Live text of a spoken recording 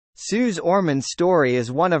Suze Orman's story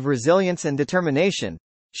is one of resilience and determination.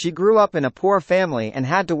 She grew up in a poor family and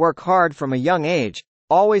had to work hard from a young age,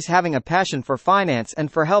 always having a passion for finance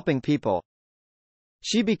and for helping people.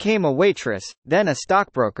 She became a waitress, then a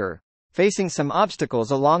stockbroker, facing some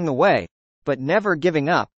obstacles along the way, but never giving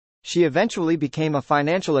up. She eventually became a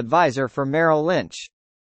financial advisor for Merrill Lynch.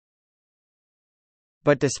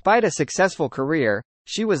 But despite a successful career,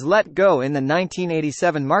 she was let go in the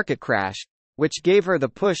 1987 market crash, which gave her the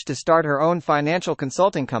push to start her own financial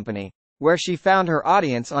consulting company, where she found her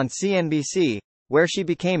audience on CNBC, where she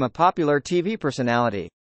became a popular TV personality.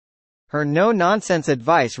 Her no-nonsense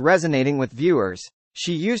advice resonating with viewers,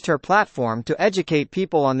 she used her platform to educate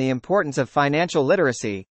people on the importance of financial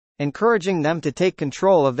literacy, encouraging them to take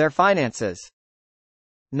control of their finances.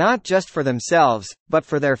 Not just for themselves, but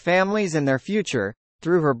for their families and their future,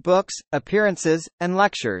 through her books, appearances, and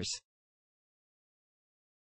lectures.